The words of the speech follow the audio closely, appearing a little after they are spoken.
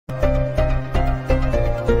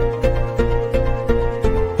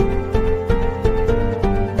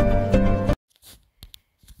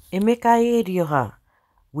Emeka Ihedioha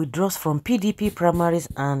withdraws from PDP primaries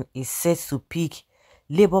and is set to pick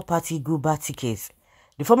Labour Party Guba tickets.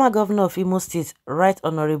 The former governor of Imo State, Right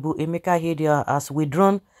Honorable Emeka Ihedioha, has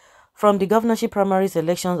withdrawn from the governorship primaries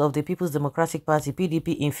elections of the People's Democratic Party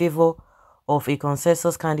 (PDP) in favor of a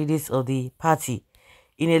consensus candidate of the party.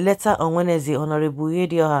 In a letter on Wednesday, Honorable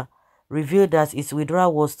Ihedioha revealed that his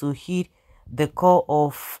withdrawal was to heed the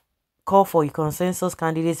call for a consensus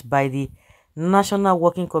candidate by the National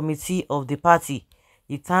Working Committee of the party.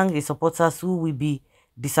 He thanked the supporters who will be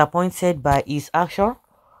disappointed by his action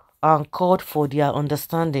and called for their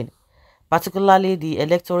understanding, particularly the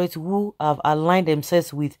electorate who have aligned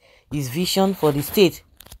themselves with his vision for the state.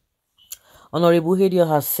 Honorable Ihedioha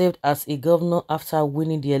has served as a governor after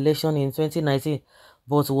winning the election in 2019,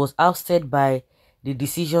 but was ousted by the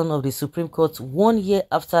decision of the Supreme Court 1 year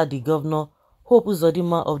after the governor, Hope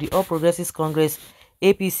Uzodinma of the All Progressives Congress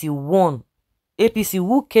 (APC) won. APC,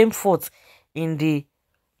 who came forth in the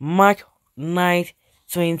March 9,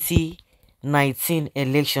 2019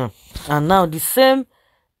 election. And now the same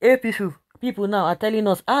APC people now are telling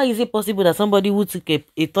us, how is it possible that somebody who took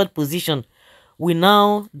a third position will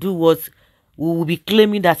now do what? We will be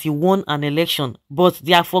claiming that he won an election, but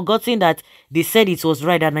they are forgetting that they said it was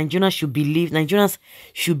right, that Nigerians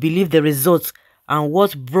should believe the results and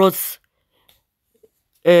what brought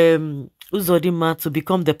Uzodinma to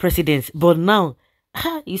become the president. But now,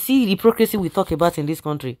 you see the hypocrisy we talk about in this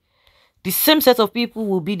country. The same set of people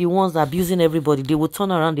will be the ones abusing everybody. They will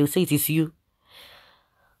turn around, they will say it is you.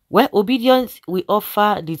 Well, obedience will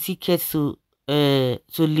offer the ticket to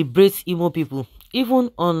liberate Imo people.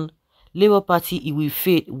 Even on Labour Party, it will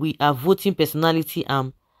fail. We are voting personality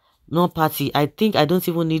and non-party. I don't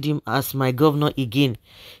even need him as my governor again.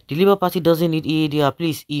 The Labour Party doesn't need Ihedioha.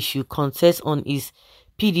 Please, he should contest on his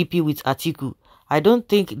PDP with Atiku. I don't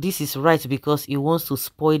think this is right because he wants to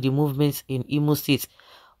spoil the movements in Imo State.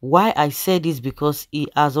 Why I said this, because he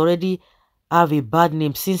has already have a bad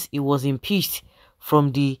name since he was impeached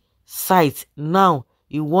from the site. Now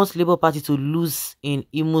he wants Labour Party to lose in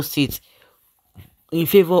Imo State in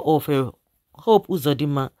favor of Hope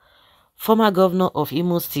Uzodinma, former governor of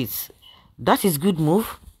Imo State. That is good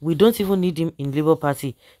move. We don't even need him in Labour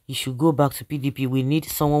Party. He should go back to PDP. We need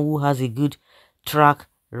someone who has a good track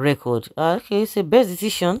record. Okay, it's a best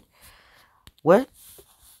decision. Well,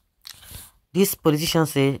 these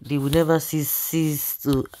politicians say they will never cease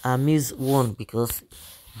to amuse one because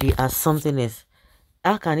they are something else.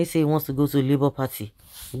 How can he say he wants to go to Labour Party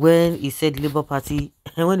when he said Labour Party,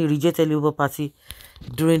 when he rejected Labour Party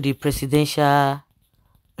during the presidential,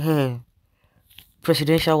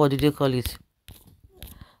 what did they call it?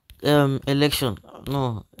 Election?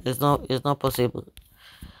 No, it's not possible.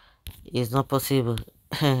 It's not possible.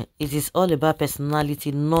 It is all about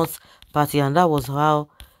personality, not party, and that was how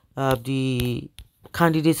the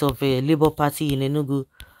candidates of a Labour Party in Enugu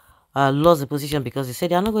lost the position, because they said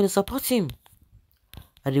they are not going to support him,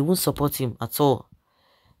 and they won't support him at all.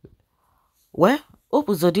 Well, Hope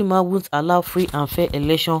Uzodinma won't allow free and fair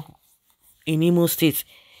election in Imo State.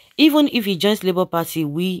 Even if he joins Labour Party,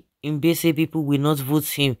 we in Bese people will not vote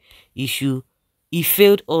him. He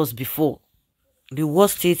failed us before. The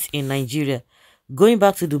worst state in Nigeria. Going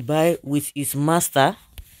back to Dubai with his master,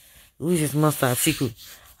 who is his master, Atiku,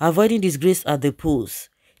 avoiding disgrace at the polls.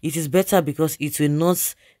 It is better because it will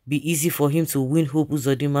not be easy for him to win Hope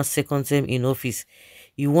Uzodinma's second term in office.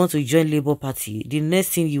 He wants to join Labour Party. The next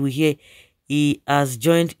thing you will hear, he has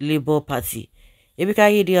joined Labour Party.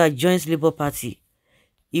 Emeka Ihedioha joins Labour Party.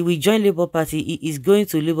 He will join Labour Party. He is going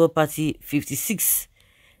to Labour Party 56.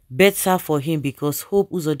 Better for him because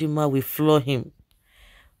Hope Uzodinma will floor him.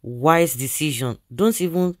 Wise decision. Don't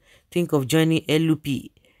even think of joining LUP.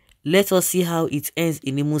 Let us see how it ends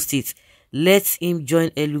in Imo State. Let him join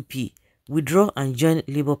LUP. Withdraw and join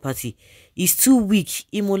Labour Party. He's too weak.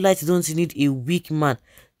 Imolites don't need a weak man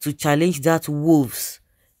to challenge that wolves.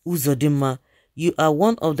 Uzodinma, you are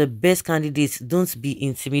one of the best candidates. Don't be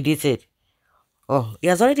intimidated. Oh, he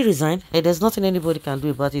has already resigned. Hey, there's nothing anybody can do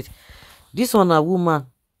about it. This one, a woman,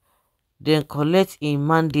 then collect a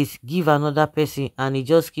mandate, give another person, and he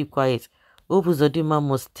just keep quiet. Hope Uzodinma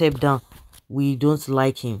must step down. We don't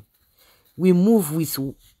like him. We move with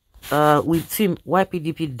him why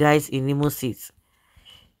PDP dies in Imo State.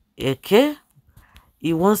 Okay?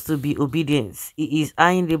 He wants to be obedient. He is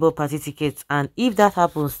eyeing Labour Party tickets, and if that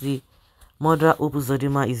happens, the murderer Hope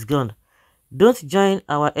Uzodinma is gone. Don't join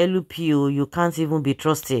our LUPO. You can't even be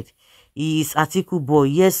trusted. He is Atiku boy.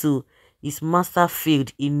 Yes, so his master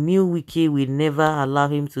failed. He knew Wike will never allow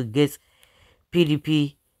him to get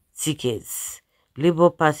PDP tickets. Labour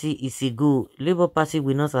Party is a go. Labour Party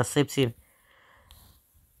will not accept him.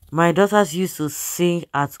 My daughters used to sing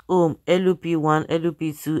at home LP1,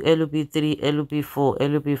 LP2, LP3, LP4,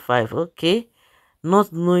 LP5. Okay.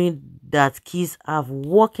 Not knowing that kids have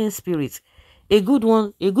working spirits. A good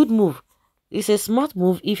one, a good move. It's a smart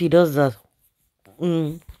move if he does that.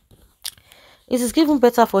 Mm. It is even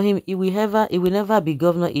better for him. He will never be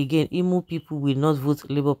governor again. Imo people will not vote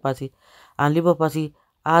Labour Party, and Labour Party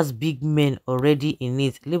has big men already in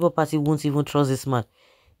it. Labour Party won't even trust this man.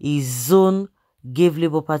 His zone gave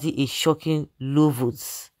Labour Party a shocking low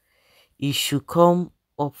votes. He should come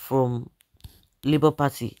up from Labour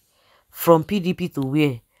Party. From PDP to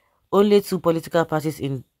where? Only two political parties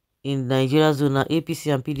in Nigeria zone are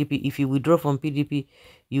APC and PDP. If you withdraw from PDP,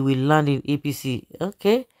 you will land in APC.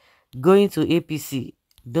 Okay? Going to APC.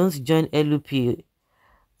 Don't join LUP.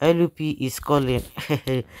 LUP is calling.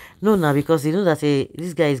 No, now because you know that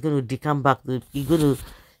this guy is going to decamp back to. He's going to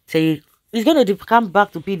say he's going to decamp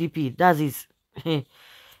back to PDP. That's it.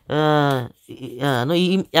 No,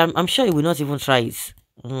 I'm sure he will not even try it.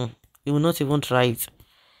 He will not even try it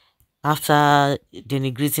after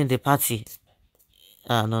denigrating the party.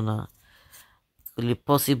 No, no. Really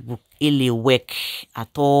possible, really work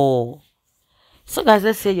at all. So, guys,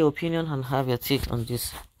 let's say your opinion and have your take on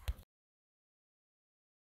this.